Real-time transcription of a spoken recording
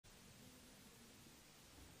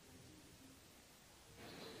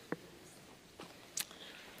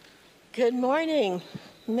Good morning,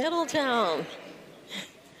 Middletown.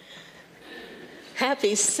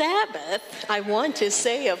 Happy Sabbath, I want to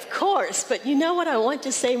say, of course, but you know what I want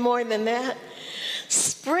to say more than that?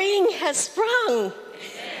 Spring has sprung.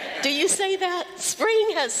 Do you say that? Spring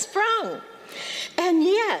has sprung. And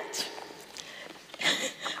yet,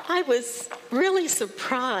 I was really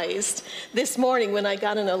surprised this morning when I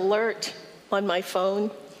got an alert on my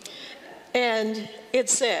phone, and it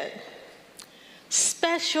said,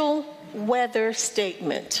 special weather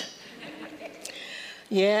statement.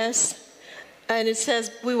 Yes, and it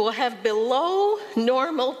says we will have below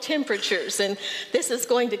normal temperatures, and this is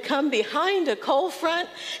going to come behind a cold front,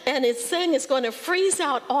 and it's saying it's going to freeze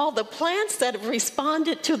out all the plants that have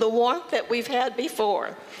responded to the warmth that we've had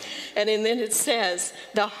before. And then it says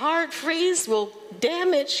the hard freeze will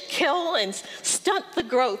damage, kill, and stunt the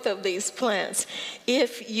growth of these plants.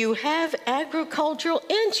 If you have agricultural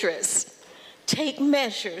interests, take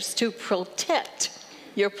measures to protect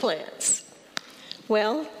your plants.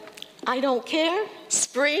 Well, I don't care.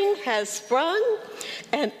 Spring has sprung,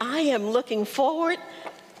 and I am looking forward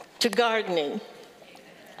to gardening.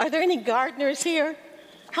 Are there any gardeners here?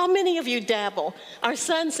 How many of you dabble? Our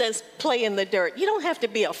son says play in the dirt. You don't have to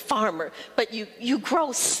be a farmer, but you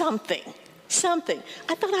grow something.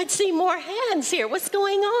 I thought I'd see more hands here. What's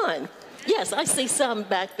going on? Yes, I see some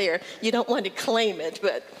back there. You don't want to claim it,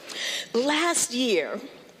 but last year,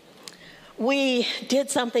 we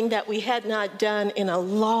did something that we had not done in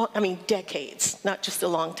decades, not just a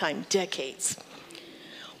long time, decades.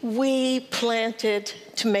 We planted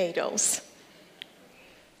tomatoes.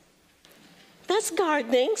 That's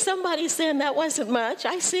gardening. Somebody's saying that wasn't much.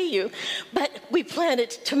 I see you. But we planted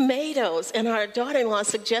tomatoes, and our daughter-in-law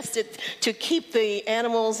suggested to keep the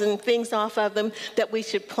animals and things off of them that we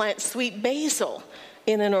should plant sweet basil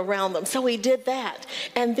in and around them. So we did that.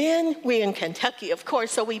 And then we're in Kentucky, of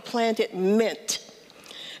course, so we planted mint.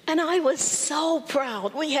 And I was so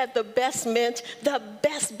proud. We had the best mint, the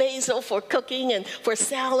best basil for cooking and for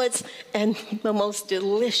salads, and the most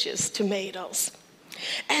delicious tomatoes.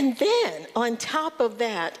 And then, on top of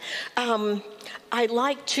that, I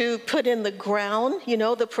like to put in the ground,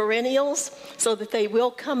 the perennials, so that they will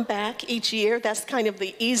come back each year. That's kind of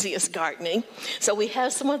the easiest gardening. So we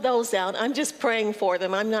have some of those out. I'm just praying for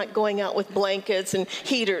them. I'm not going out with blankets and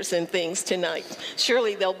heaters and things tonight.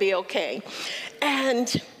 Surely they'll be okay.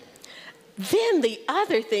 And then the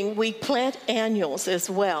other thing, we plant annuals as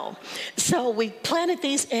well. So we planted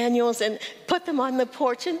these annuals and put them on the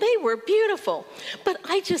porch, and they were beautiful. But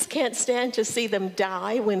I just can't stand to see them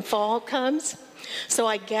die when fall comes. So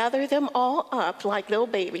I gather them all up like little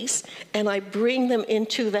babies, and I bring them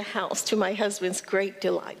into the house to my husband's great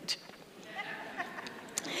delight.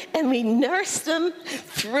 And we nurse them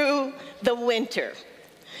through the winter.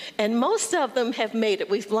 And most of them have made it.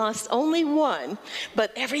 We've lost only one,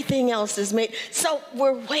 but everything else is made. So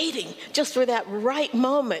we're waiting just for that right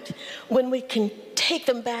moment when we can take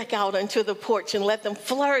them back out onto the porch and let them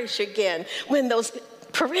flourish again, when those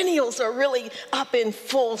perennials are really up in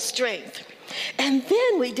full strength. And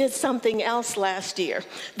then we did something else last year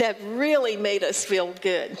that really made us feel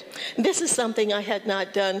good. This is something I had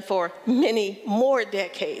not done for many more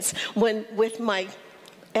decades, when with my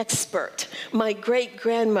expert, my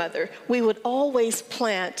great-grandmother, we would always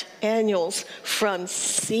plant annuals from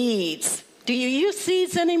seeds. Do you use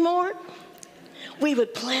seeds anymore? We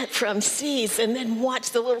would plant from seeds and then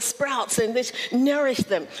watch the little sprouts and just nourish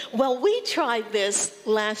them. Well, we tried this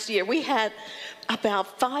last year. We had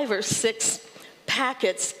about 5 or 6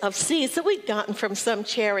 packets of seeds that we'd gotten from some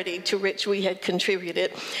charity to which we had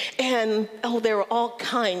contributed. And, there were all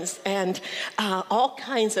kinds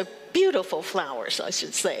of beautiful flowers, I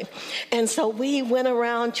should say. And so we went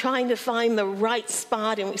around trying to find the right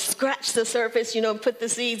spot, and we scratched the surface, put the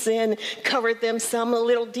seeds in, covered them, some a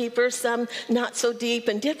little deeper, some not so deep,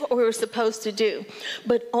 and did what we were supposed to do.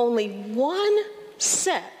 But only one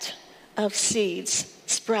set of seeds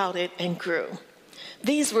sprouted and grew.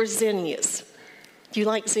 These were zinnias. Do you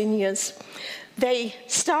like zinnias? They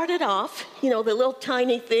started off, the little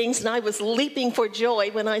tiny things, and I was leaping for joy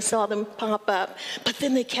when I saw them pop up. But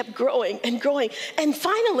then they kept growing and growing. And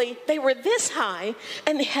finally, they were this high,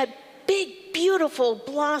 and they had big, beautiful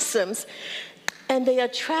blossoms. And they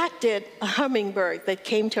attracted a hummingbird that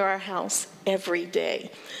came to our house every day.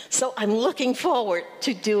 So I'm looking forward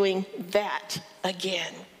to doing that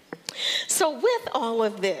again. So with all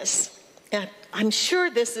of this, I'm sure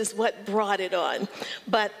this is what brought it on,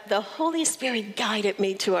 but the Holy Spirit guided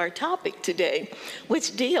me to our topic today,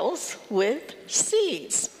 which deals with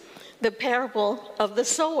seeds. the parable of the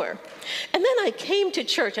sower. And then I came to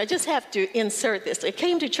church. I just have to insert this. I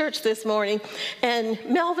came to church this morning, and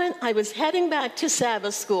Melvin, I was heading back to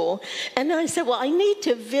Sabbath school, and then I said, well, I need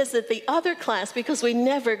to visit the other class because we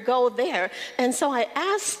never go there. And so I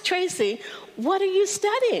asked Tracy, what are you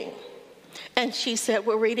studying? And she said,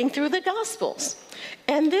 we're reading through the Gospels.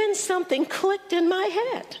 And then something clicked in my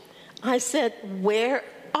head. I said, where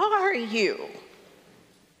are you?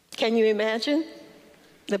 Can you imagine?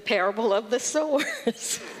 The parable of the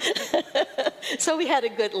sowers. So we had a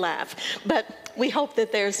good laugh. But we hope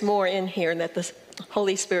that there's more in here and that the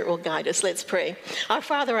Holy Spirit will guide us. Let's pray. Our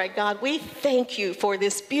Father, our God, we thank you for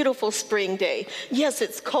this beautiful spring day. Yes,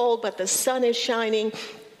 it's cold, but the sun is shining.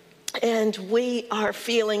 And we are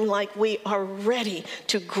feeling like we are ready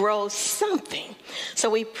to grow something. So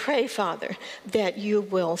we pray, Father, that you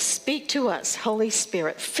will speak to us. Holy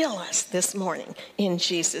Spirit, fill us this morning in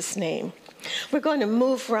Jesus' name. We're going to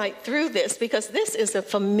move right through this because this is a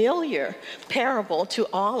familiar parable to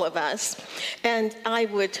all of us. And I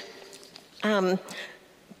would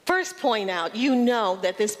first point out, you know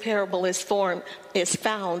that this parable is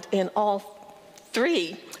found in all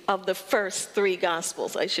three of the first three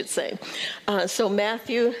Gospels, I should say. So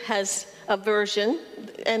Matthew has a version,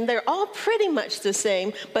 and they're all pretty much the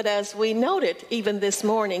same, but as we noted even this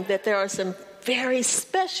morning, that there are some very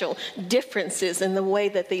special differences in the way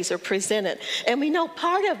that these are presented. And we know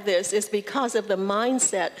part of this is because of the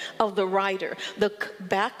mindset of the writer, the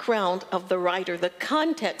background of the writer, the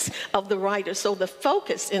context of the writer. So the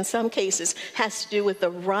focus in some cases has to do with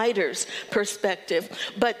the writer's perspective,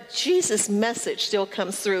 but Jesus' message still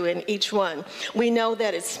comes through in each one. We know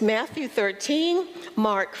that it's Matthew 13,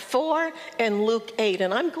 Mark 4, and Luke 8.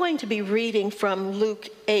 And I'm going to be reading from Luke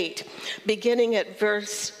 8, beginning at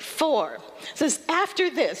verse 4. It says, after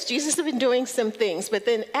this, Jesus had been doing some things, but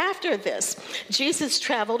then after this, Jesus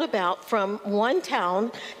traveled about from one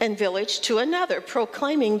town and village to another,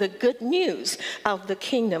 proclaiming the good news of the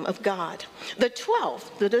kingdom of God. The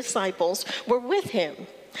 12, the disciples, were with him.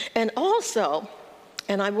 And also,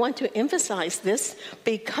 and I want to emphasize this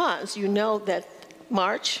because you know that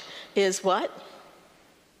March is what?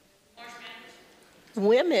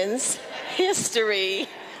 Women's History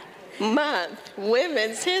Month.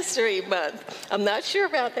 Women's History Month. I'm not sure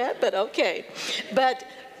about that, but okay. But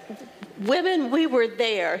women, we were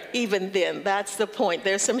there even then. That's the point.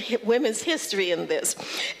 There's some women's history in this.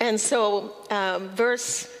 And so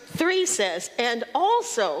verse 3 says, and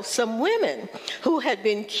also some women who had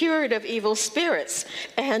been cured of evil spirits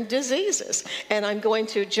and diseases. And I'm going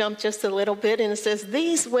to jump just a little bit, and it says,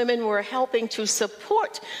 these women were helping to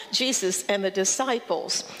support Jesus and the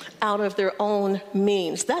disciples out of their own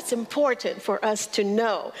means. That's important for us to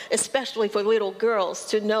know, especially for little girls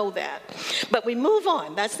to know that. But we move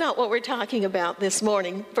on. That's not what we're talking about this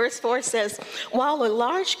morning. Verse 4 says, while a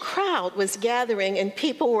large crowd was gathering and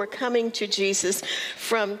people were coming to Jesus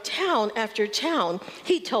from town after town,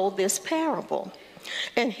 he told this parable.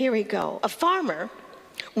 And here we go. A farmer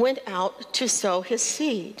went out to sow his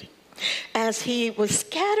seed. As he was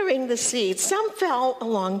scattering the seed, some fell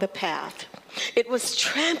along the path. It was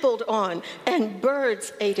trampled on, and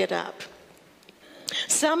birds ate it up.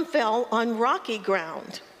 Some fell on rocky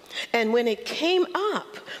ground, and when it came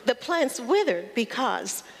up, the plants withered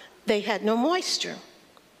because they had no moisture.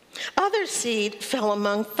 Other seed fell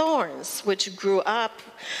among thorns, which grew up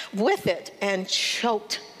with it and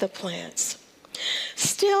choked the plants.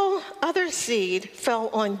 Still, other seed fell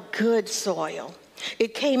on good soil.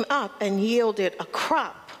 It came up and yielded a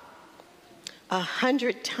crop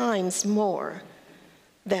 100 times more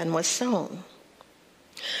than was sown.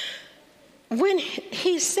 When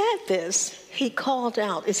he said this, he called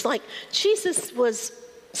out. It's like Jesus was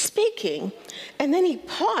speaking, and then he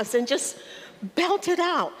paused and just belted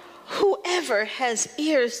out, whoever has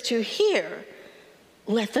ears to hear,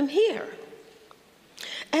 let them hear.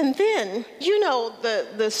 And then, you know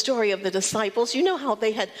the story of the disciples. You know how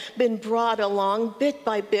they had been brought along bit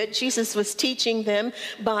by bit. Jesus was teaching them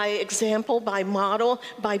by example, by model,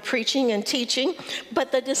 by preaching and teaching.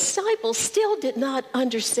 But the disciples still did not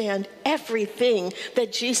understand everything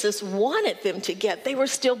that Jesus wanted them to get. They were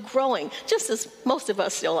still growing, just as most of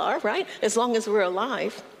us still are, right? As long as we're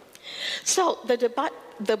alive. So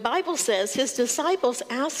the Bible says his disciples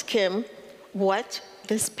asked him what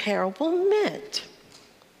this parable meant.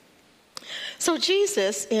 So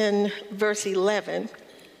Jesus in verse 11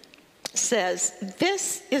 says,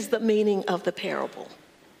 this is the meaning of the parable.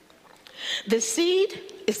 The seed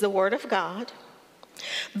is the word of God.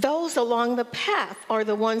 Those along the path are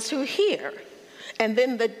the ones who hear. And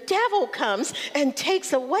then the devil comes and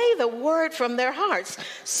takes away the word from their hearts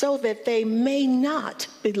so that they may not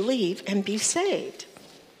believe and be saved.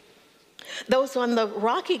 Those on the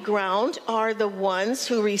rocky ground are the ones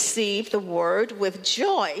who receive the word with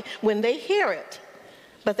joy when they hear it,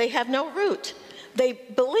 but they have no root. They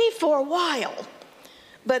believe for a while,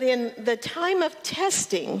 but in the time of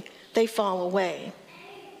testing, they fall away.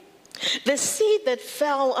 The seed that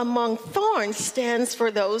fell among thorns stands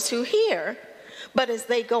for those who hear, but as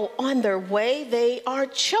they go on their way, they are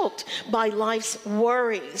choked by life's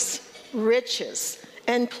worries, riches,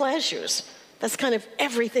 and pleasures. That's kind of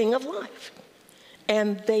everything of life.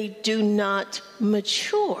 And they do not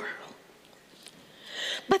mature.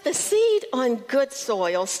 But the seed on good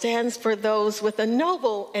soil stands for those with a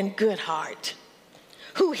noble and good heart,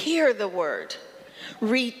 who hear the word,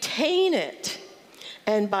 retain it,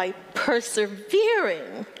 and by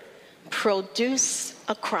persevering, produce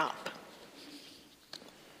a crop.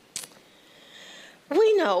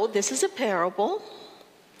 We know this is a parable.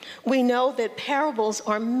 We know that parables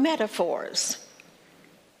are metaphors,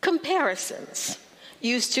 comparisons,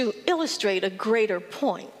 used to illustrate a greater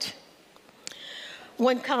point.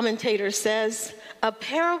 One commentator says, a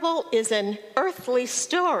parable is an earthly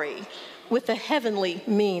story with a heavenly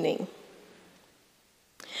meaning.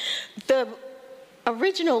 The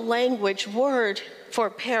original language word for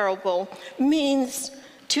parable means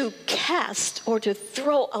to cast or to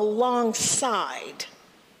throw alongside.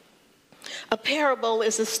 A parable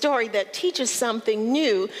is a story that teaches something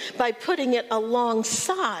new by putting it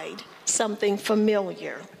alongside something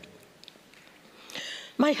familiar.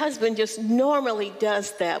 My husband just normally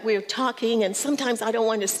does that. We're talking, and sometimes I don't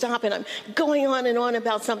want to stop, and I'm going on and on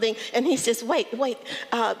about something, and he says, wait,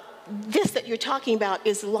 this that you're talking about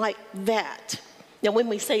is like that. Now, when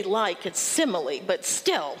we say like, it's simile, but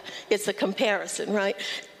still, it's a comparison, right?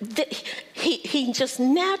 He just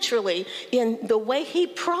naturally, in the way he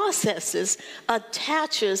processes,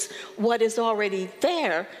 attaches what is already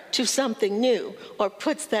there to something new, or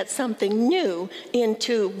puts that something new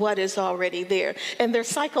into what is already there. And there's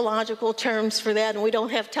psychological terms for that, and we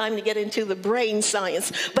don't have time to get into the brain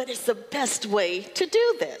science, but it's the best way to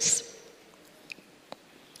do this.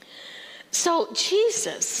 So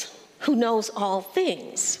Jesus, who knows all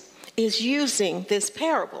things, is using this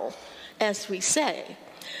parable, as we say,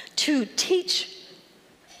 to teach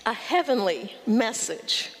a heavenly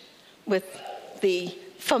message with the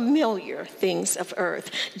familiar things of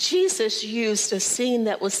earth. Jesus used a scene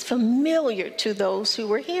that was familiar to those who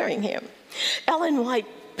were hearing him. Ellen White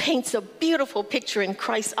paints a beautiful picture in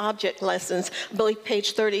Christ's Object Lessons, I believe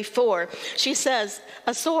page 34. She says,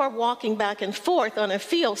 a sower walking back and forth on a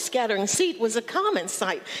field scattering seed was a common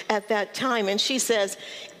sight at that time. And she says,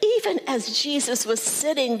 even as Jesus was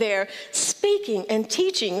sitting there speaking and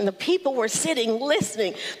teaching, and the people were sitting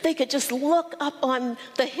listening, they could just look up on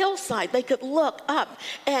the hillside. They could look up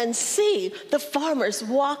and see the farmers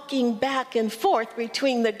walking back and forth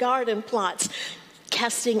between the garden plots,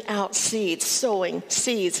 casting out seeds, sowing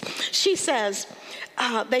seeds. She says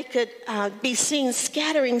they could be seen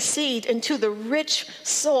scattering seed into the rich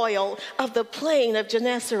soil of the plain of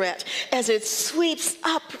Gennesaret as it sweeps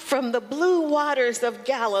up from the blue waters of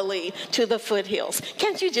Galilee to the foothills.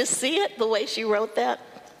 Can't you just see it, the way she wrote that?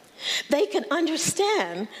 They can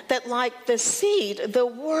understand that like the seed, the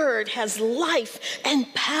word has life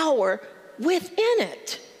and power within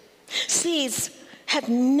it. Seeds have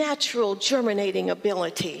natural germinating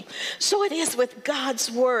ability. So it is with God's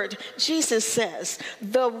word. Jesus says,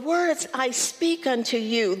 the words I speak unto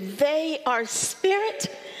you, they are spirit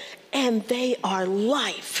and they are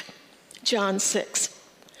life. John 6.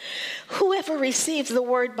 Whoever receives the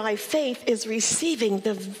word by faith is receiving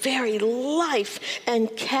the very life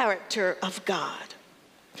and character of God.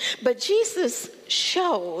 But Jesus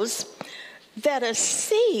shows that a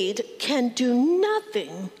seed can do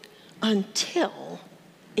nothing until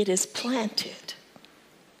it is planted.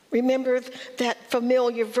 Remember that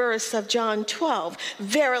familiar verse of John 12.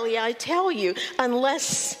 Verily I tell you,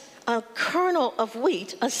 unless a kernel of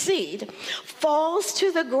wheat, a seed, falls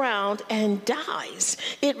to the ground and dies,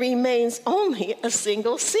 it remains only a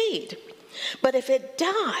single seed. But if it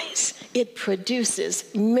dies, it produces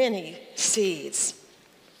many seeds.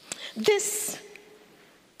 This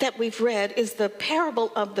that we've read is the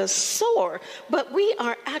parable of the sower, but we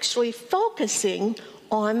are actually focusing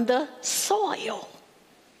on the soil.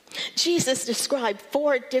 Jesus described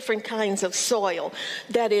 4 different kinds of soil,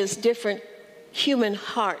 that is, different human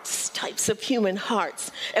hearts, types of human hearts.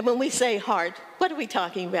 And when we say heart, what are we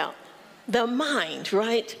talking about? The mind,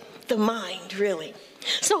 right? The mind, really.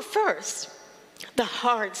 So first, the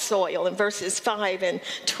hard soil in verses 5 and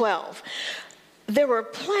 12. there were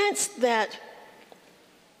plants there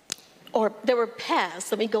were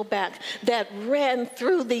paths, let me go back, that ran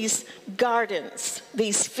through these gardens,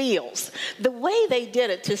 these fields. The way they did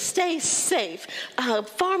it to stay safe,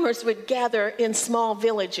 farmers would gather in small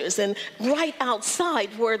villages, and right outside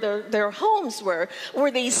where their homes were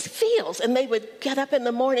these fields, and they would get up in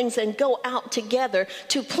the mornings and go out together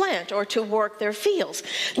to plant or to work their fields.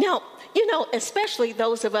 Now, especially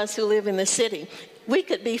those of us who live in the city, we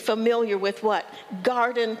could be familiar with what?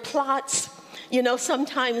 Garden plots.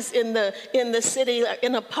 Sometimes in the city,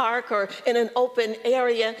 in a park or in an open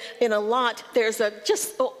area, in a lot, there's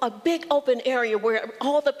just a big open area where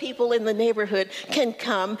all the people in the neighborhood can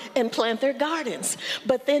come and plant their gardens.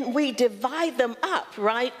 But then we divide them up,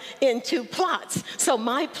 right, into plots. So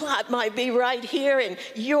my plot might be right here, and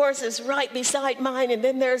yours is right beside mine, and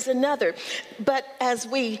then there's another. But as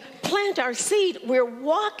we plant our seed, we're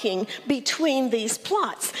walking between these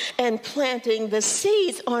plots and planting the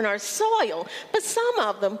seeds on our soil. But some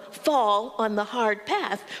of them fall on the hard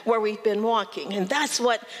path where we've been walking. And that's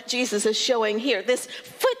what Jesus is showing here. This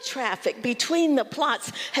foot traffic between the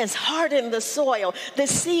plots has hardened the soil. The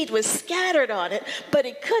seed was scattered on it, but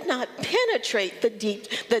it could not penetrate the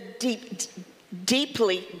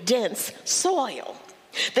deeply dense soil.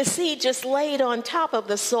 The seed just laid on top of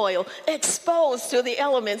the soil, exposed to the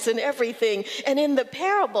elements and everything. And in the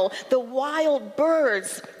parable, the wild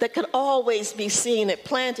birds that could always be seen at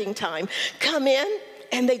planting time come in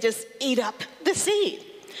and they just eat up the seed.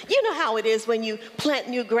 You know how it is when you plant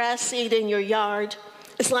new grass seed in your yard?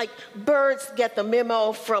 It's like birds get the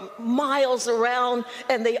memo from miles around,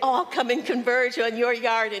 and they all come and converge on your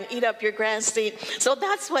yard and eat up your grass seed. So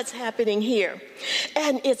that's what's happening here.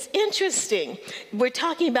 And it's interesting. We're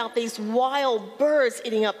talking about these wild birds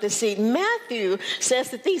eating up the seed. Matthew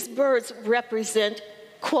says that these birds represent,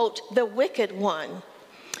 quote, the wicked one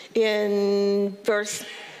in verse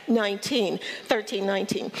 13:19.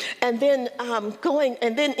 And then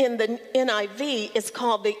in the NIV, it's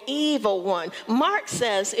called the evil one. Mark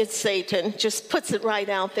says it's Satan, just puts it right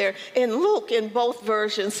out there. And Luke, in both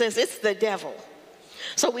versions, says it's the devil.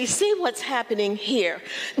 So we see what's happening here.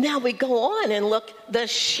 Now we go on and look, the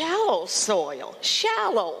shallow soil.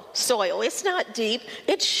 Shallow soil. It's not deep,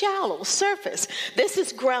 it's shallow surface. This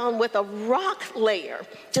is ground with a rock layer,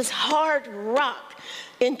 just hard rock.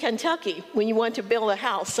 In Kentucky, when you want to build a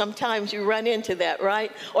house, sometimes you run into that,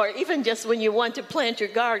 right? Or even just when you want to plant your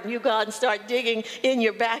garden, you go out and start digging in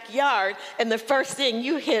your backyard, and the first thing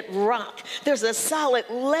you hit rock. There's a solid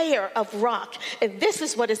layer of rock. And this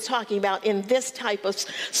is what it's talking about in this type of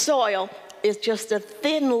soil, is just a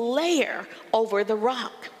thin layer over the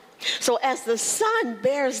rock. So as the sun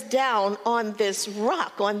bears down on this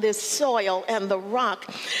rock, on this soil and the rock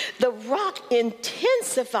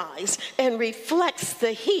intensifies and reflects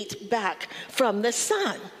the heat back from the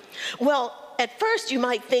sun. Well, at first you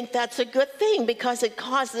might think that's a good thing because it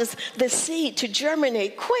causes the seed to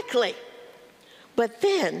germinate quickly. But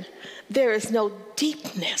then there is no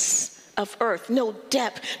deepness of earth, no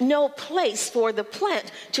depth, no place for the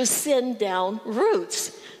plant to send down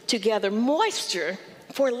roots to gather moisture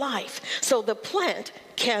for life. So the plant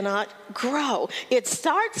cannot grow. It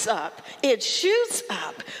starts up, it shoots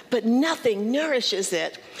up, but nothing nourishes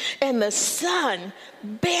it. And the sun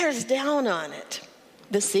bears down on it.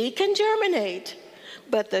 The seed can germinate,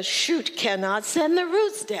 but the shoot cannot send the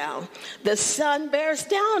roots down. The sun bears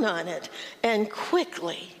down on it, and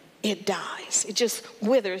quickly it dies. It just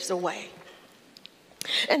withers away.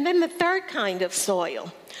 And then the third kind of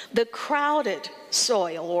soil, the crowded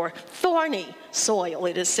soil or thorny soil,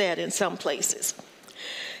 it is said in some places.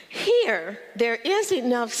 Here, there is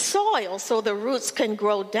enough soil so the roots can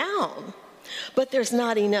grow down, but there's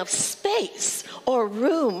not enough space or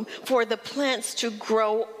room for the plants to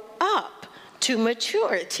grow up to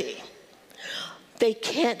maturity. They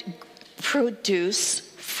can't produce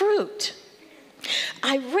fruit.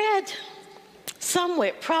 I read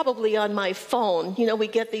somewhere, probably on my phone, we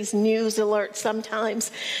get these news alerts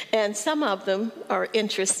sometimes, and some of them are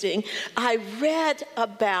interesting. I read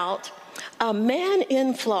about a man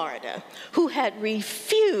in Florida who had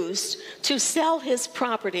refused to sell his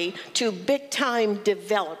property to big-time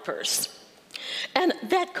developers. And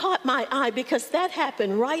that caught my eye because that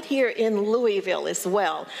happened right here in Louisville as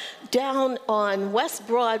well, down on West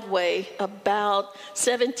Broadway, about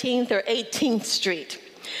 17th or 18th Street.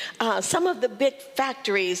 Some of the big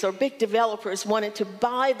factories or big developers wanted to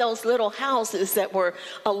buy those little houses that were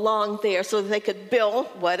along there so that they could build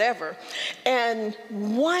whatever. And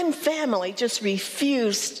one family just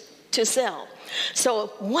refused to sell.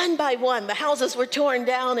 So one by one, the houses were torn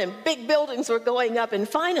down and big buildings were going up. And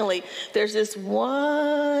finally, there's this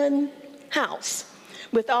one house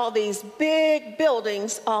with all these big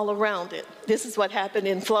buildings all around it. This is what happened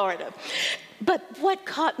in Florida. But what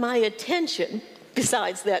caught my attention,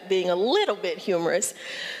 besides that being a little bit humorous,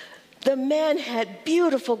 the man had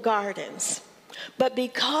beautiful gardens. But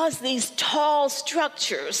because these tall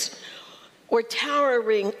structures were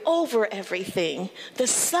towering over everything, the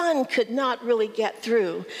sun could not really get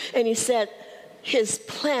through. And he said his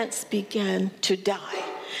plants began to die.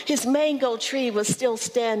 His mango tree was still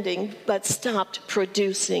standing, but stopped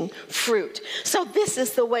producing fruit. So this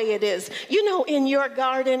is the way it is. You know, in your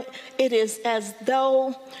garden, it is as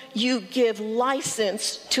though you give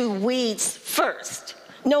license to weeds first.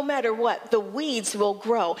 No matter what, the weeds will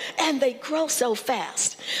grow, and they grow so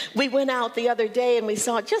fast. We went out the other day and we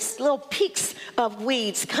saw just little peaks of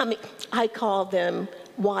weeds coming. I call them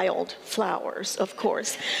wild flowers, of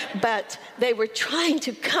course, but they were trying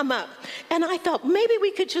to come up. And I thought maybe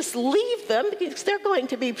we could just leave them because they're going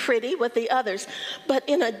to be pretty with the others. But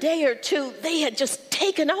in a day or two, they had just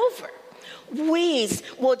taken over. Weeds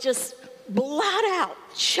will just blot out,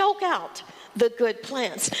 choke out the good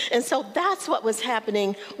plants. And so that's what was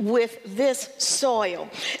happening with this soil.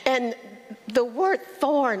 And the word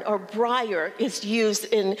thorn or briar is used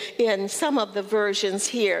in some of the versions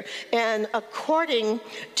here. And according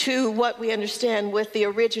to what we understand with the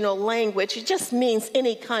original language, it just means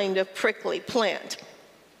any kind of prickly plant.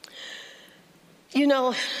 You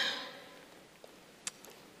know,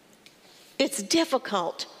 it's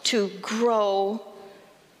difficult to grow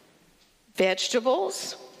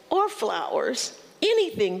vegetables or flowers,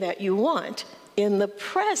 anything that you want, in the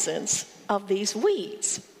presence of these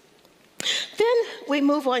weeds. Then we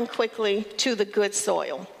move on quickly to the good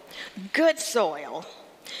soil. Good soil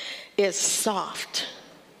is soft,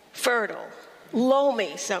 fertile,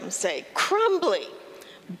 loamy, some say, crumbly,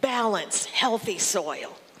 balanced, healthy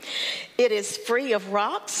soil. It is free of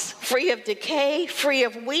rocks, free of decay, free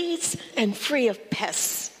of weeds, and free of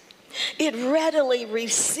pests. It readily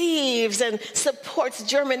receives and supports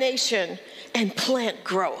germination and plant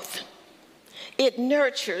growth. It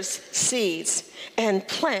nurtures seeds and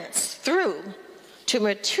plants through to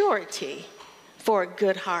maturity for a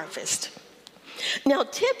good harvest. Now,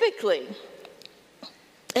 typically,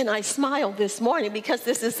 and I smiled this morning because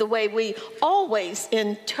this is the way we always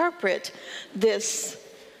interpret this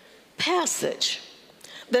passage.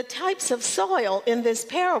 The types of soil in this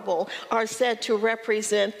parable are said to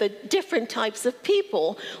represent the different types of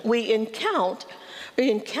people we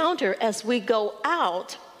encounter as we go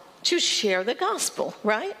out to share the gospel,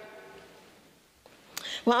 right?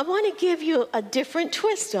 Well, I want to give you a different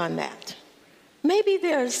twist on that. Maybe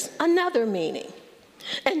there's another meaning.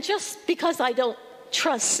 And just because I don't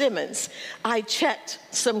trust Simmons, I checked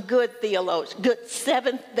some good theologians, good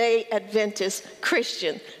Seventh-day Adventist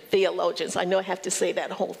Christian theologians. I know I have to say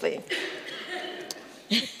that whole thing.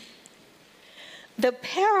 The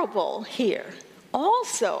parable here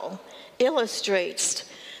also illustrates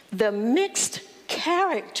the mixed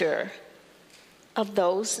character of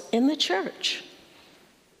those in the church.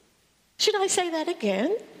 Should I say that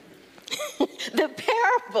again? The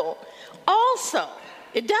parable also,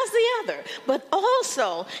 it does the other, but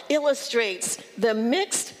also illustrates the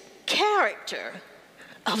mixed character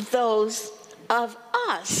of those of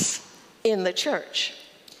us in the church.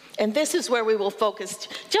 And this is where we will focus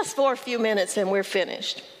just for a few minutes and we're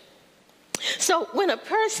finished. So when a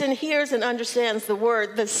person hears and understands the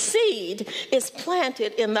word, the seed is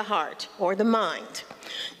planted in the heart or the mind.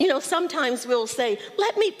 You know, sometimes we'll say,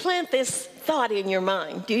 let me plant this thought in your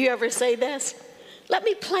mind. Do you ever say this? Let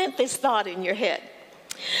me plant this thought in your head.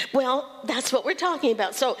 Well, that's what we're talking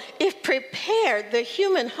about. So if prepared, the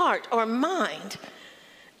human heart or mind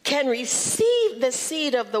can receive the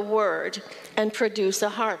seed of the word and produce a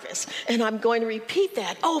harvest. And I'm going to repeat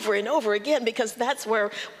that over and over again because that's where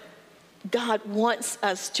God wants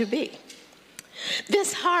us to be.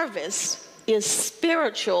 This harvest is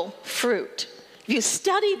spiritual fruit. If you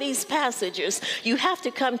study these passages, you have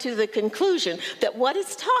to come to the conclusion that what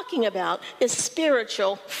it's talking about is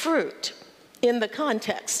spiritual fruit in the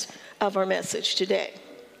context of our message today.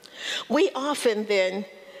 We often then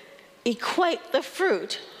equate the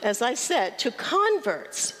fruit, as I said, to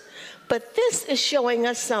converts. But this is showing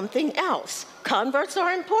us something else. Converts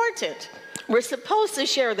are important. We're supposed to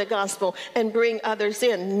share the gospel and bring others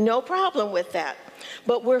in. No problem with that.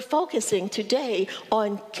 But we're focusing today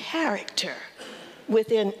on character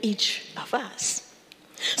within each of us.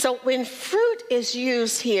 So when fruit is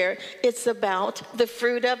used here, it's about the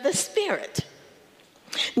fruit of the Spirit.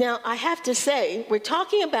 Now, I have to say, we're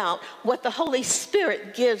talking about what the Holy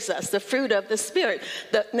Spirit gives us, the fruit of the Spirit.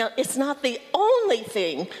 Now, it's not the only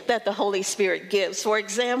thing that the Holy Spirit gives. For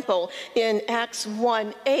example, in Acts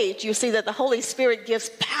 1:8, you see that the Holy Spirit gives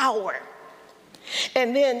power.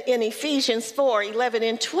 And then in Ephesians 4:11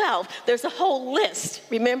 and 12, there's a whole list.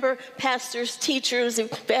 Remember, pastors, teachers,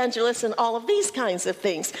 evangelists, and all of these kinds of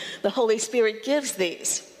things. The Holy Spirit gives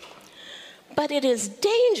these. But it is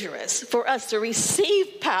dangerous for us to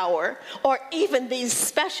receive power or even these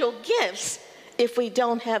special gifts if we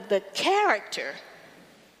don't have the character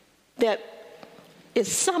that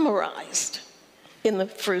is summarized in the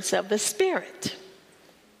fruits of the Spirit.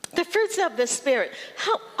 The fruits of the Spirit.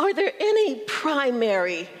 Are there any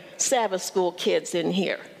primary Sabbath school kids in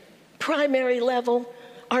here? Primary level?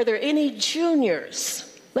 Are there any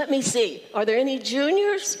juniors? Let me see. Are there any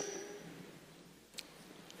juniors?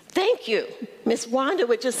 Thank you. Miss Wanda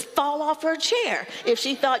would just fall off her chair if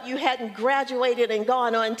she thought you hadn't graduated and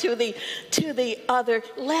gone on to the other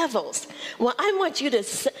levels. Well, I want you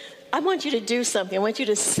to do something. I want you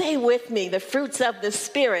to say with me the fruits of the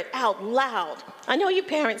Spirit out loud. I know your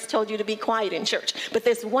parents told you to be quiet in church, but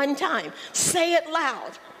this one time, say it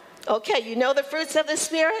loud. Okay, you know the fruits of the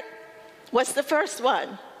Spirit? What's the first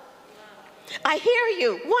one? I hear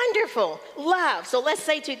you. Wonderful. Love. So let's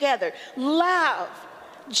say together, love,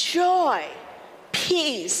 joy,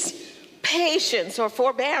 peace, patience or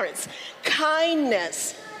forbearance,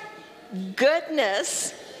 kindness,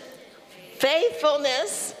 goodness,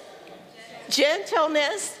 faithfulness,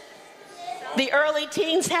 gentleness. The early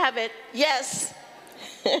teens have it, yes,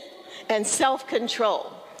 and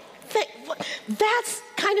self-control. That's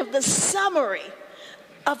kind of the summary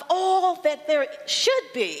of all that there should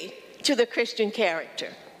be to the Christian character.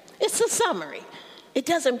 It's a summary. It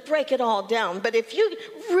doesn't break it all down, but if you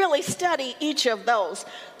really study each of those,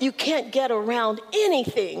 you can't get around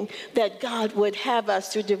anything that God would have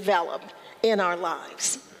us to develop in our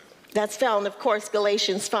lives. That's found, of course,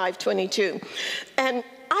 Galatians 5:22. And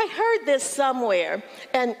I heard this somewhere,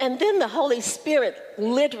 and then the Holy Spirit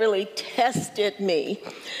literally tested me.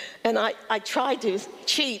 And I tried to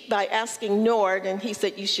cheat by asking Nord, and he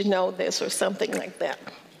said, you should know this, or something like that.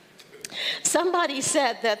 Somebody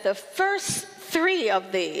said that the first three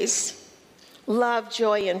of these, love,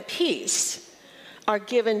 joy, and peace, are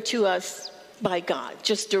given to us by God.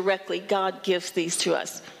 Just directly, God gives these to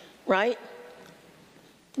us. Right?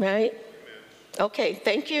 Right? Okay,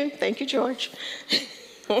 thank you. Thank you, George.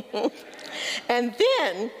 And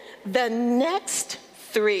then the next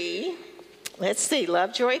three, let's see,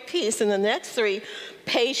 love, joy, peace. And the next three,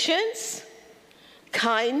 patience,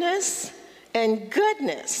 kindness, and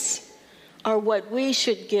goodness are what we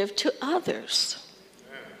should give to others.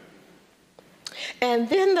 And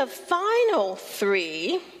then the final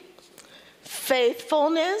three,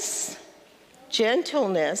 faithfulness,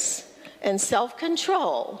 gentleness, and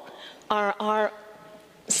self-control, are our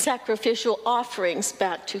sacrificial offerings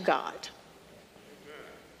back to God.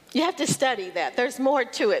 You have to study that. There's more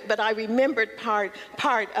to it, but I remembered part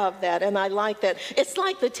of that, and I like that. It's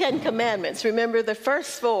like the 10 Commandments. Remember, the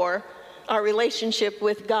first 4 are relationship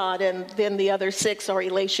with God, and then the other 6 are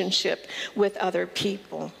relationship with other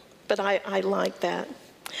people. But I like that.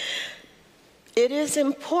 It is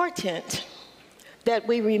important that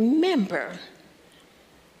we remember,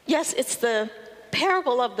 yes, it's the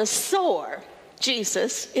parable of the sower,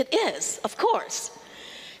 Jesus. It is, of course.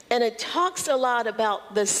 And it talks a lot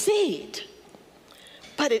about the seed,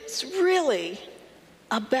 but it's really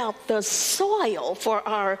about the soil for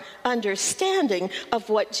our understanding of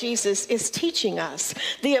what Jesus is teaching us.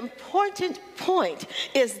 The important point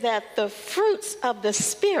is that the fruits of the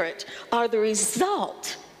Spirit are the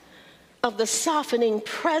result of the softening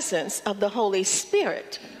presence of the Holy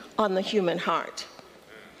Spirit on the human heart.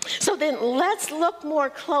 So then let's look more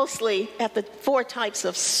closely at the 4 types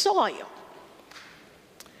of soil.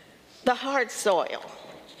 The hard soil.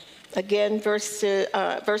 Again,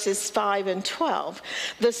 verses 5 and 12.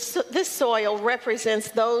 This soil represents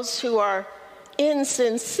those who are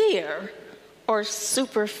insincere or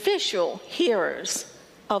superficial hearers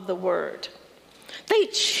of the word. They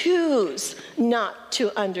choose not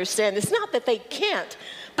to understand. It's not that they can't,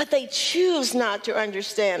 but they choose not to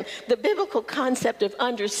understand. The biblical concept of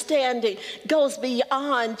understanding goes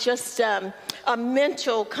beyond just a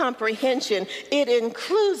mental comprehension. It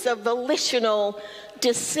includes a volitional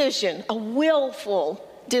decision, a willful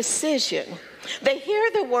decision. They hear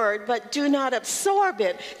the word but do not absorb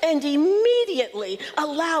it and immediately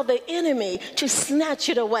allow the enemy to snatch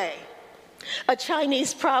it away. A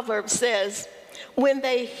Chinese proverb says, when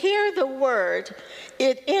they hear the word,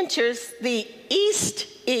 it enters the east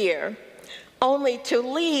ear, only to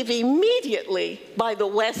leave immediately by the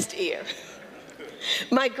west ear.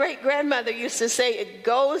 My great-grandmother used to say, it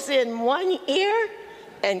goes in one ear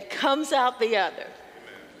and comes out the other.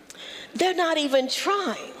 They're not even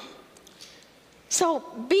trying. So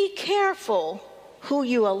be careful who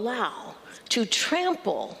you allow to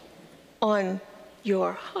trample on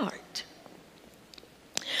your heart.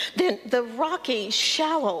 Then the rocky,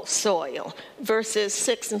 shallow soil, verses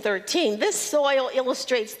 6 and 13. This soil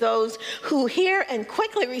illustrates those who hear and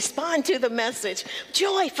quickly respond to the message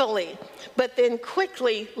joyfully, but then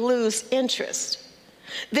quickly lose interest.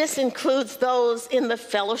 This includes those in the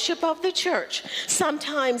fellowship of the church.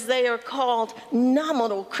 Sometimes they are called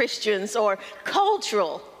nominal Christians or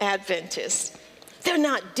cultural Adventists. They're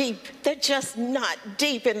not deep. They're just not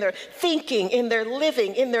deep in their thinking, in their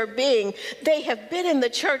living, in their being. They have been in the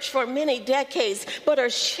church for many decades, but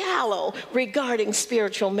are shallow regarding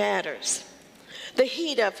spiritual matters. The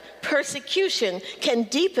heat of persecution can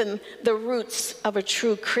deepen the roots of a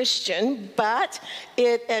true Christian, but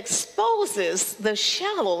it exposes the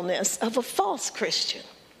shallowness of a false Christian.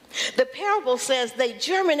 The parable says they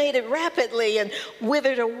germinated rapidly and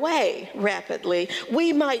withered away rapidly.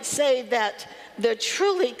 We might say that the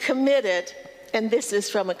truly committed, and this is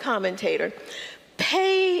from a commentator,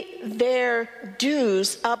 pay their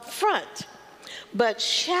dues up front, but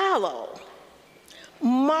shallow,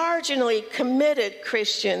 marginally committed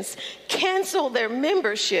Christians cancel their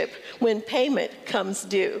membership when payment comes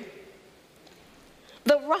due.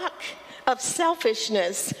 The rock of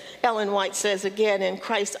selfishness, Ellen White says again in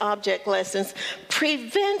Christ's Object Lessons,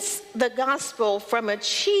 prevents the gospel from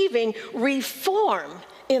achieving reform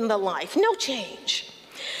in the life. No change.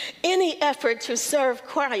 Any effort to serve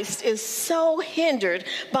Christ is so hindered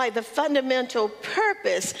by the fundamental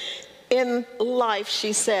purpose in life,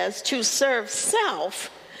 she says, to serve self,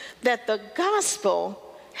 that the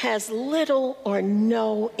gospel has little or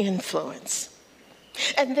no influence.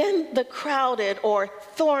 And then the crowded or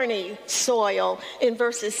thorny soil in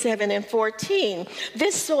verses 7 and 14.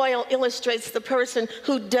 This soil illustrates the person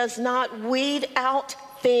who does not weed out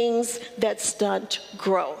things that stunt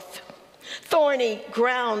growth. Thorny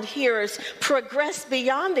ground hearers progress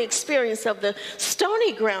beyond the experience of the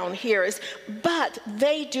stony ground hearers, but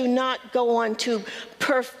they do not go on to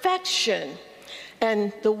perfection.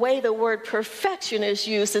 And the way the word perfection is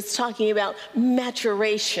used, it's talking about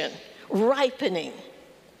maturation, ripening.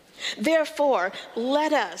 Therefore,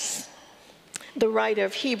 let us, the writer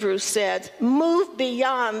of Hebrews said, move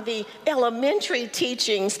beyond the elementary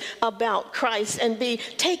teachings about Christ and be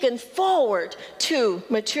taken forward to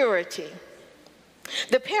maturity.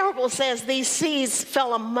 The parable says these seeds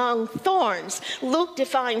fell among thorns. Luke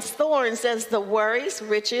defines thorns as the worries,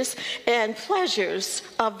 riches, and pleasures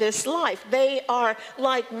of this life. They are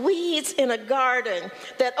like weeds in a garden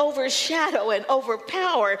that overshadow and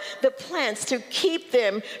overpower the plants to keep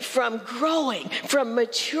them from growing, from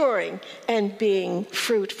maturing, and being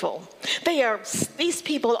fruitful. These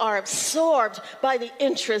people are absorbed by the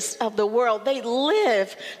interests of the world. They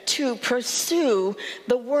live to pursue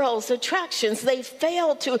the world's attractions. They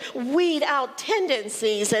fail to weed out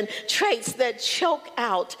tendencies and traits that choke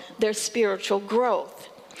out their spiritual growth.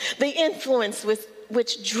 The influence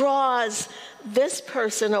which draws this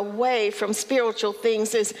person away from spiritual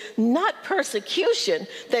things is not persecution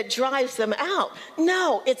that drives them out.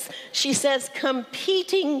 No, it's, she says,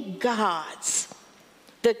 competing gods.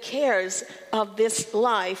 The cares of this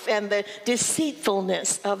life and the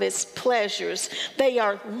deceitfulness of its pleasures, they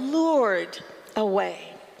are lured away.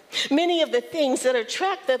 Many of the things that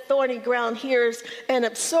attract the thorny ground hearers and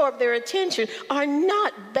absorb their attention are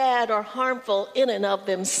not bad or harmful in and of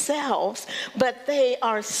themselves, but they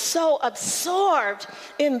are so absorbed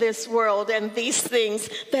in this world and these things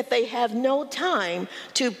that they have no time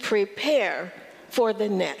to prepare for the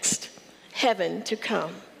next heaven to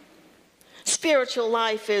come. Spiritual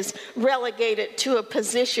life is relegated to a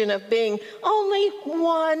position of being only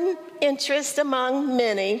one interest among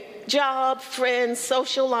many: job, friends,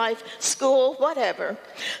 social life, school, whatever.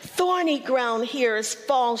 Thorny ground hearers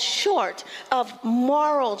fall short of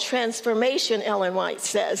moral transformation, Ellen White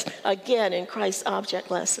says, again in Christ's Object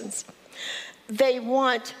Lessons. They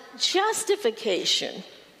want justification.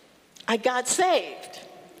 I got saved.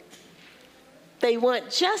 They want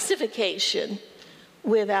justification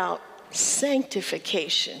without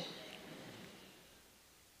sanctification.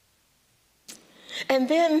 And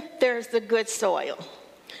then there's the good soil.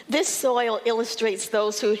 This soil illustrates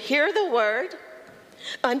those who hear the word,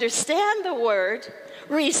 understand the word,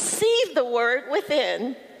 receive the word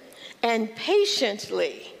within, and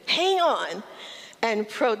patiently hang on and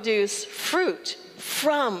produce fruit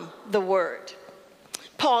from the word.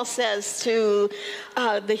 Paul says to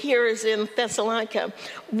the hearers in Thessalonica,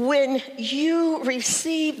 when you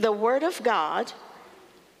received the word of God,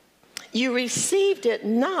 you received it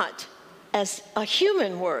not as a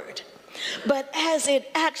human word, but as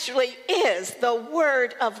it actually is, the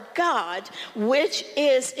word of God, which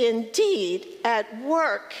is indeed at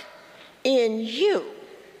work in you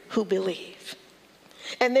who believe.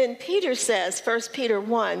 And then Peter says, 1 Peter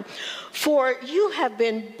 1, for you have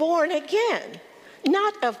been born again,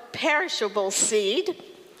 not of perishable seed,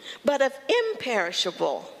 but of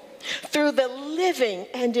imperishable, through the living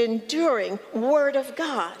and enduring word of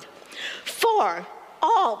God. For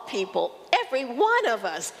all people, every one of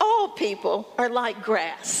us, all people are like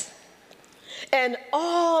grass, and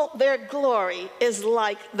all their glory is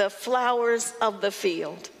like the flowers of the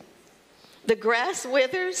field. The grass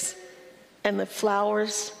withers and the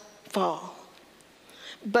flowers fall,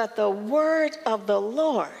 but the word of the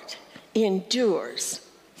Lord endures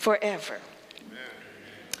forever.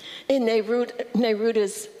 In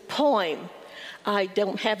Neruda's poem, I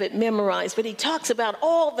don't have it memorized, but he talks about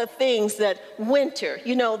all the things that winter,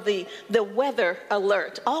 you know, the weather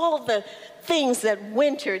alert, all the things that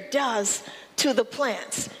winter does to the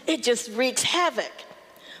plants. It just wreaks havoc.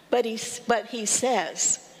 But he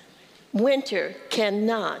says, winter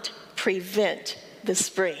cannot prevent the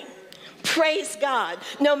spring. Praise God.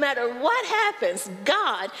 No matter what happens,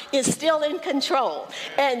 God is still in control.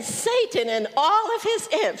 And Satan and all of his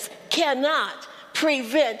imps cannot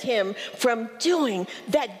prevent him from doing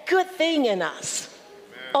that good thing in us.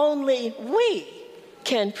 Amen. Only we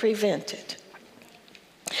can prevent it.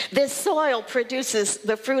 This soil produces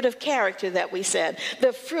the fruit of character that we said.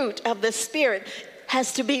 The fruit of the Spirit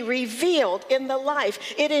has to be revealed in the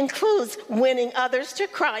life. It includes winning others to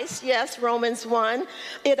Christ, yes, Romans 1.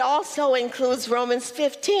 It also includes Romans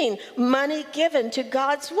 15, money given to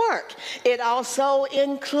God's work. It also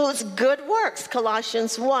includes good works,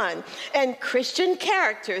 Colossians 1, and Christian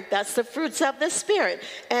character, that's the fruits of the Spirit,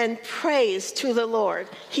 and praise to the Lord,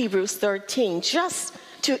 Hebrews 13, just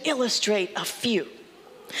to illustrate a few.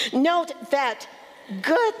 Note that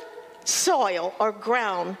good soil or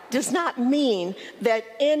ground does not mean that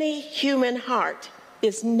any human heart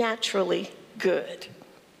is naturally good.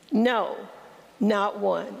 No, not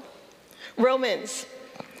one. Romans,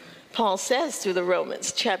 Paul says to the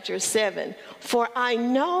Romans, chapter 7, for I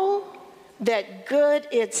know that good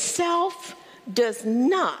itself does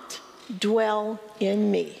not dwell in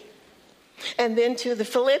me. And then to the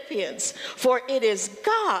Philippians, for it is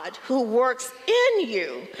God who works in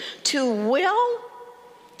you to will,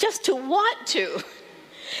 just to want to,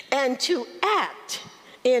 and to act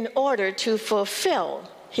in order to fulfill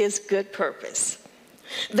his good purpose.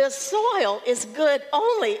 The soil is good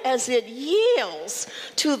only as it yields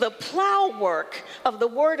to the plow work of the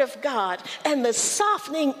Word of God and the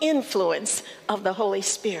softening influence of the Holy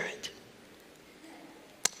Spirit.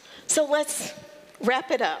 So let's wrap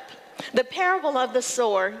it up. The parable of the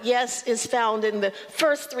sower, yes, is found in the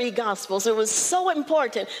first three Gospels. It was so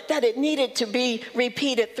important that it needed to be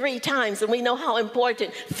repeated 3 times, and we know how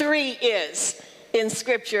important 3 is in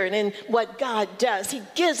Scripture and in what God does. He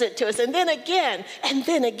gives it to us, and then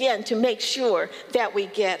again to make sure that we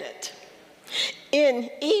get it. In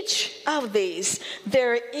each of these,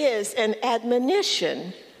 there is an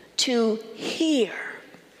admonition to hear.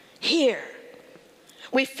 Hear.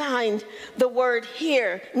 We find the word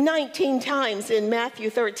hear 19 times in Matthew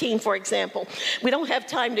 13, for example. We don't have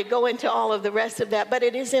time to go into all of the rest of that, but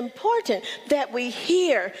it is important that we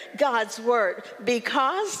hear God's word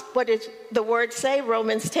because, what does the word say,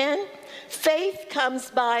 Romans 10? Faith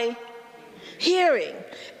comes by hearing,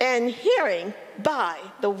 and hearing by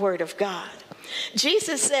the word of God.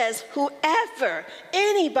 Jesus says, whoever,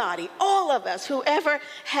 anybody, all of us, whoever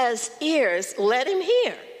has ears, let him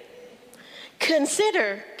hear.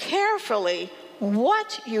 Consider carefully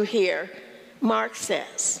what you hear, Mark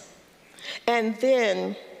says. And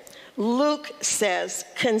then Luke says,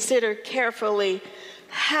 consider carefully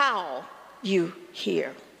how you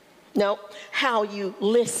hear. No, how you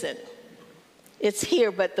listen. It's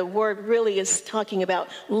here, but the word really is talking about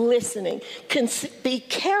listening. Be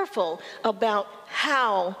careful about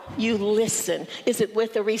how you listen. Is it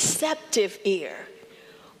with a receptive ear?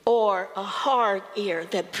 Or a hard ear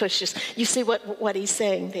that pushes. You see what he's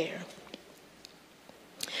saying there.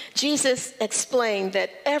 Jesus explained that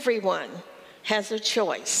everyone has a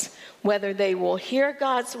choice, whether they will hear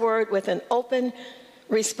God's word with an open,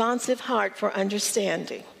 responsive heart for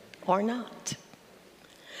understanding or not.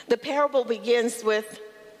 The parable begins with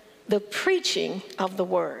the preaching of the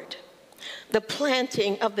word, the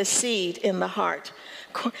planting of the seed in the heart.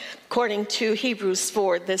 According to Hebrews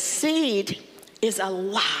 4, the seed is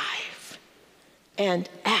alive and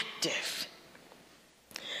active.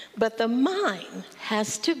 But the mind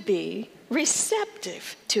has to be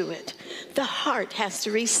receptive to it. The heart has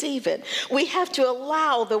to receive it. We have to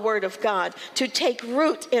allow the Word of God to take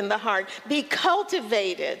root in the heart, be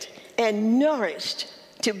cultivated and nourished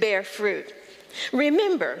to bear fruit.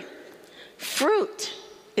 Remember, fruit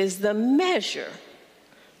is the measure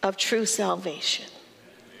of true salvation.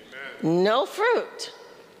 Amen. No fruit.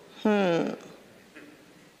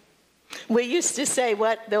 We used to say,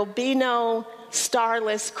 there'll be no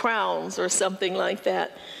starless crowns or something like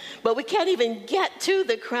that. But we can't even get to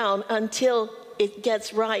the crown until it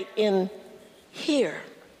gets right in here.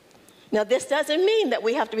 Now, this doesn't mean that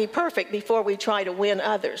we have to be perfect before we try to win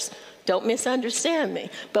others. Don't misunderstand me.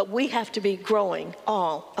 But we have to be growing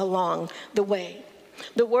all along the way.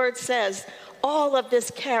 The Word says all of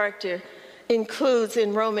this character includes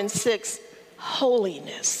in Romans 6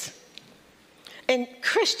 holiness. And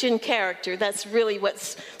Christian character, that's really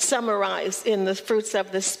what's summarized in the fruits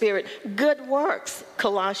of the Spirit. Good works,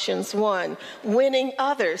 Colossians 1. Winning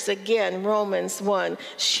others, again, Romans 1.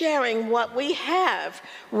 Sharing what we have,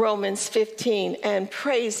 Romans 15. And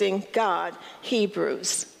praising God,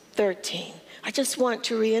 Hebrews 13. I just want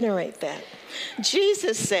to reiterate that.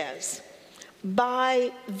 Jesus says,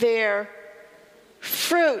 by their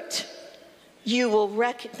fruit, you will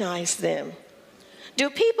recognize them. Do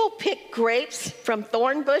people pick grapes from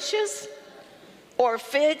thorn bushes or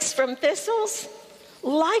figs from thistles?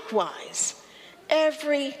 Likewise,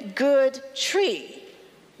 every good tree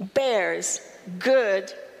bears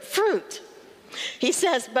good fruit. He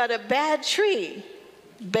says, but a bad tree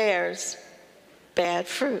bears bad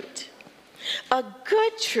fruit. A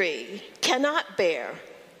good tree cannot bear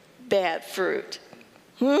bad fruit.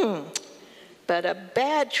 But a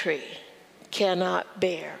bad tree cannot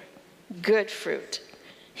bear good fruit.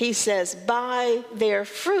 He says, by their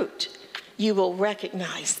fruit you will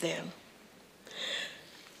recognize them.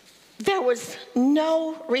 There was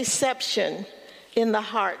no reception in the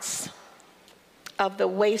hearts of the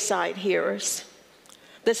wayside hearers.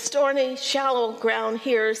 The stony, shallow ground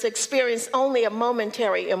hearers experienced only a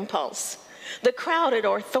momentary impulse. The crowded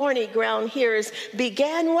or thorny ground hearers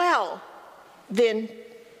began well, then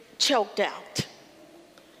choked out.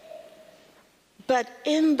 But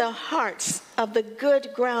in the hearts of the good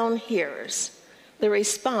ground hearers, the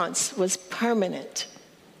response was permanent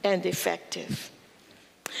and effective.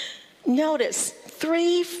 Notice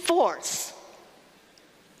 3/4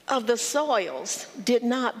 of the soils did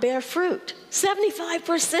not bear fruit.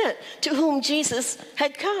 75% to whom Jesus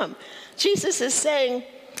had come. Jesus is saying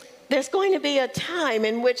there's going to be a time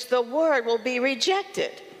in which the word will be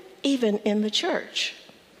rejected, even in the church.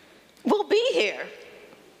 We'll be here,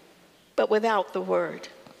 but without the word.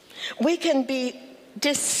 We can be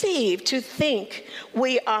deceived to think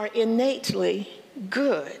we are innately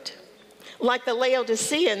good. Like the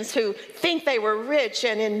Laodiceans who think they were rich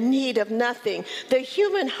and in need of nothing. The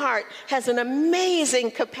human heart has an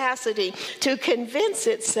amazing capacity to convince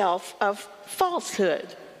itself of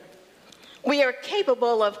falsehood. We are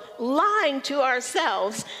capable of lying to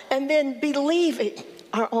ourselves and then believing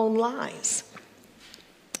our own lies.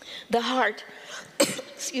 The heart,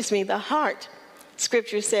 the heart,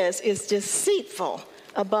 Scripture says, is deceitful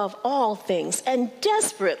above all things and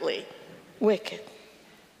desperately wicked.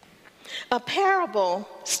 A parable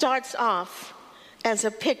starts off as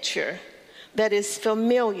a picture that is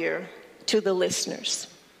familiar to the listeners.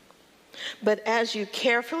 But as you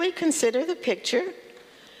carefully consider the picture,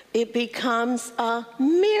 it becomes a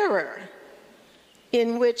mirror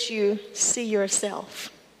in which you see yourself.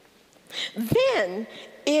 Then,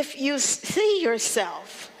 if you see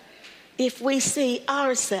yourself, if we see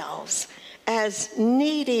ourselves as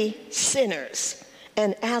needy sinners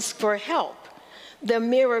and ask for help, the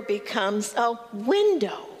mirror becomes a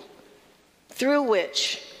window through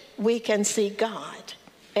which we can see God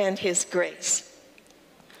and His grace.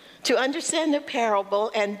 To understand the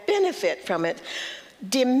parable and benefit from it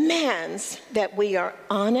demands that we are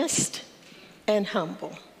honest and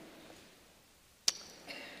humble.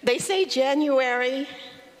 They say January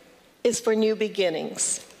is for new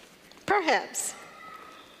beginnings. Perhaps.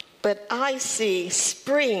 But I see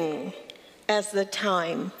spring as the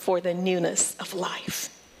time for the newness of life.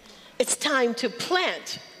 It's time to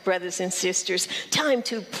plant, brothers and sisters, time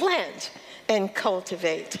to plant and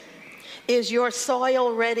cultivate. Is your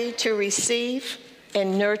soil ready to receive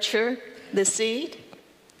and nurture the seed?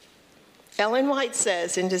 Ellen White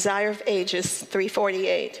says in Desire of Ages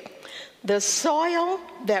 348, the soil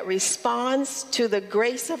that responds to the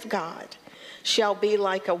grace of God shall be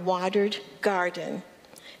like a watered garden,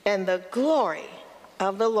 and the glory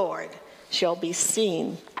of the Lord shall be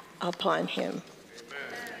seen upon him.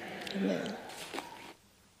 Amen. Amen.